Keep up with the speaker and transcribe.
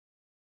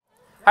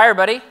Hi,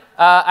 everybody.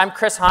 I'm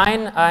Chris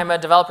Hine. I'm a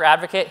developer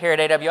advocate here at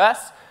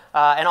AWS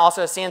and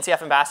also a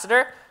CNCF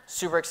ambassador.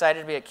 Super excited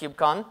to be at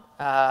KubeCon.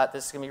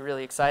 This is going to be a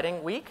really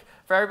exciting week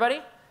for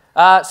everybody.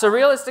 So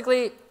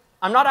realistically,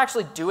 I'm not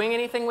actually doing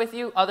anything with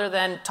you other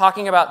than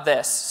talking about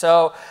this.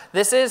 So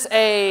this is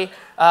a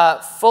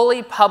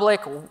fully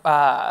public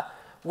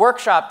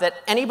workshop that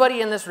anybody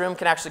in this room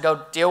can actually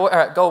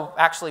go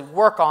actually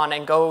work on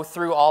and go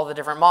through all the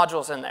different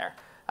modules in there.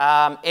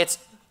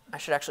 I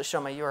should actually show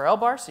my URL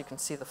bar so you can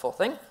see the full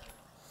thing.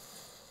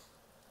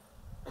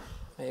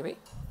 Maybe.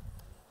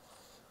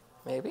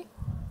 Maybe.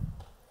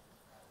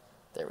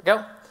 There we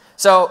go.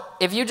 So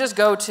if you just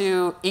go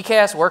to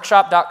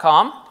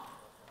EKSworkshop.com,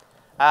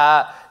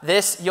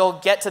 you'll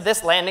get to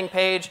this landing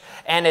page,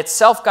 and it's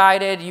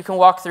self-guided. You can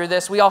walk through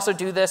this. We also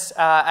do this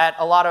at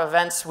a lot of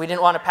events. We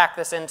didn't want to pack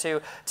this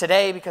into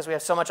today because we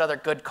have so much other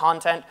good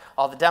content,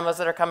 all the demos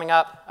that are coming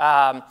up.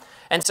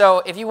 And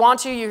so if you want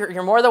to,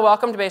 you're more than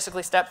welcome to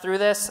basically step through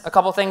this. A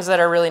couple things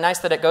that are really nice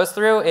that it goes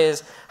through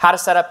is how to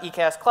set up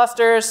EKS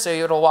clusters. So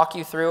it'll walk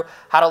you through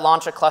how to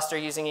launch a cluster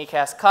using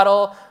EKS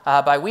Cuddle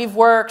by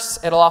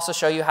Weaveworks. It'll also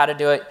show you how to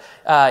do it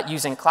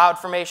using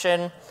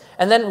CloudFormation.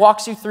 And then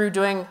walks you through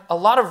doing a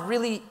lot of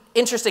really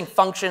interesting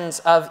functions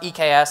of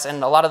EKS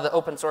and a lot of the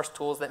open source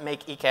tools that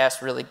make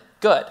EKS really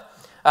good.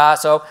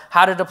 So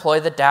how to deploy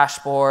the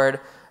dashboard,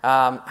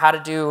 how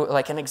to do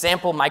like an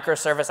example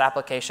microservice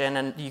application,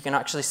 and you can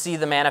actually see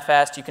the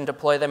manifest. You can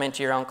deploy them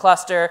into your own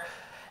cluster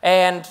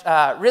and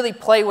really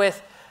play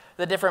with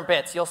the different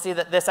bits. You'll see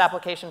that this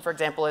application, for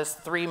example, is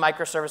 3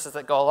 microservices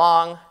that go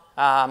along.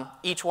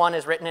 Each one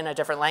is written in a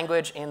different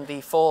language in the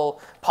full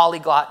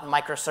polyglot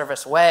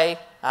microservice way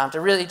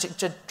to really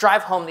to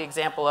drive home the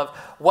example of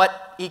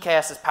what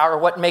EKS is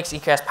what makes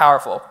EKS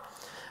powerful.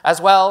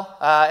 As well,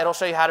 it'll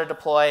show you how to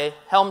deploy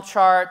Helm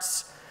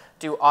charts,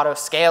 do auto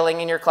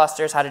scaling in your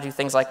clusters, how to do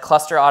things like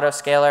cluster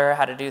autoscaler,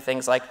 how to do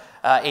things like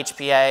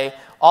HPA,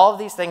 all of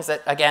these things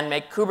that, again,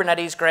 make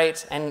Kubernetes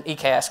great and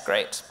EKS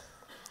great.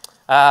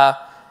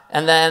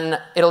 And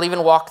then it'll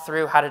even walk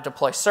through how to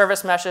deploy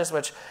service meshes,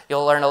 which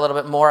you'll learn a little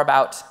bit more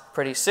about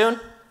pretty soon.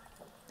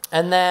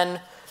 And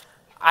then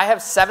I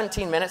have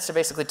 17 minutes to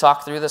basically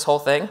talk through this whole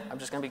thing. I'm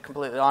just going to be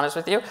completely honest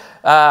with you.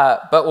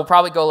 But we'll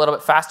probably go a little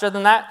bit faster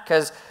than that,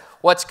 because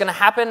what's going to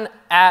happen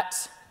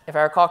at, if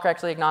I recall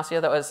correctly, Ignacio,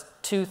 that was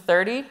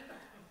 2:30, if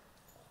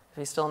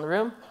he's still in the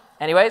room.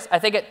 Anyways, I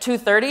think at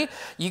 2:30,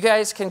 you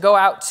guys can go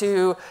out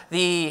to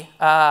the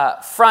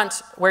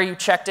front where you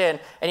checked in,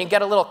 and you can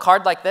get a little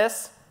card like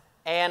this.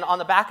 And on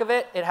the back of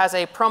it, it has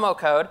a promo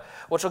code,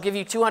 which will give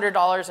you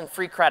 $200 in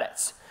free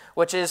credits,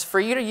 which is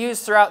for you to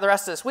use throughout the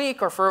rest of this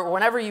week or for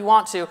whenever you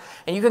want to.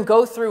 And you can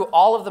go through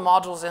all of the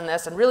modules in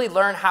this and really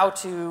learn how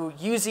to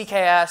use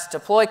EKS,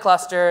 deploy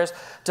clusters,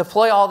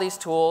 deploy all these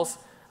tools.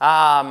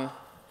 And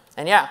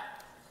yeah,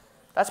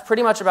 that's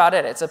pretty much about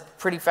it. It's a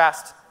pretty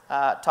fast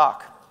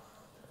talk.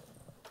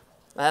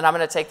 And then I'm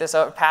going to take this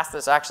pass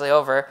this actually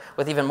over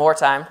with even more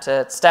time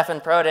to Stefan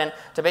Prodin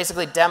to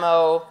basically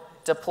demo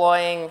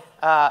deploying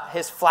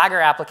his Flagger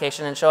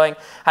application and showing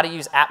how to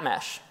use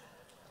AppMesh.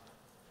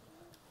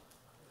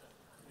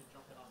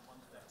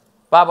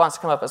 Bob wants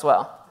to come up as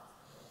well.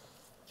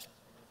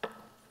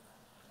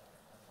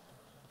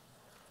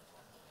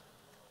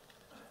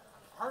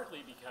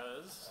 Partly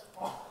because...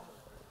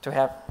 Do we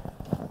have...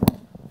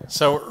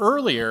 So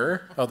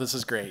earlier, oh, this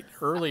is great.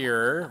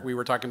 Earlier, we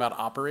were talking about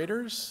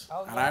operators,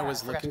 and I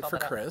was looking for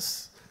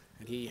Chris,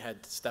 and he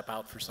had to step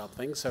out for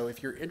something. So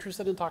if you're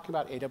interested in talking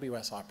about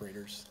AWS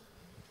operators,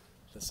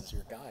 this is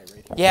your guy right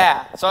here.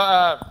 Yeah,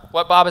 so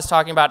what Bob is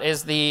talking about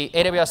is the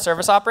AWS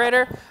service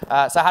operator.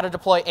 So how to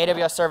deploy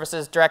AWS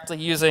services directly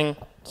using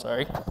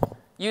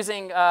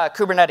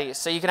Kubernetes.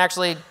 So you can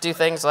actually do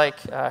things like,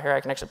 here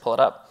I can actually pull it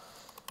up.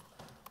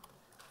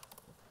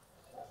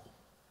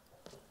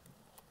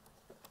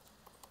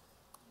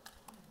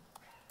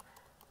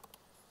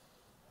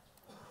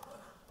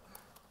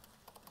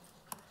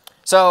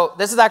 So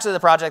this is actually the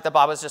project that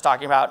Bob was just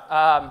talking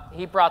about.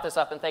 He brought this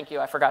up, and thank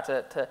you. I forgot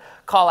to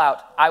call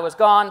out. I was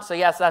gone, so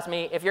yes, that's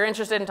me. If you're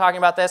interested in talking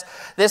about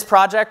this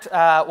project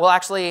will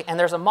actually, and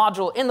there's a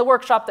module in the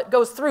workshop that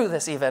goes through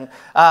this even.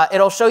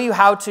 It'll show you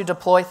how to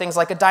deploy things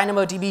like a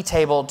DynamoDB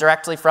table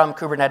directly from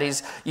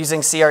Kubernetes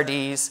using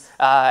CRDs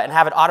and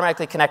have it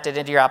automatically connected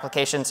into your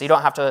application, so you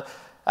don't have to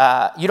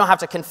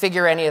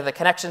configure any of the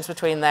connections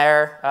between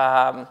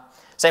there.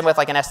 Same with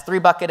like an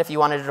S3 bucket if you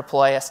wanted to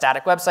deploy a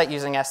static website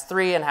using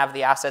S3 and have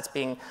the assets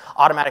being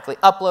automatically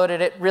uploaded.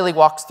 It really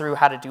walks through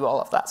how to do all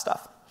of that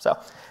stuff. So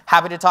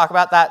happy to talk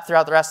about that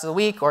throughout the rest of the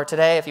week or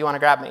today if you want to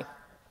grab me.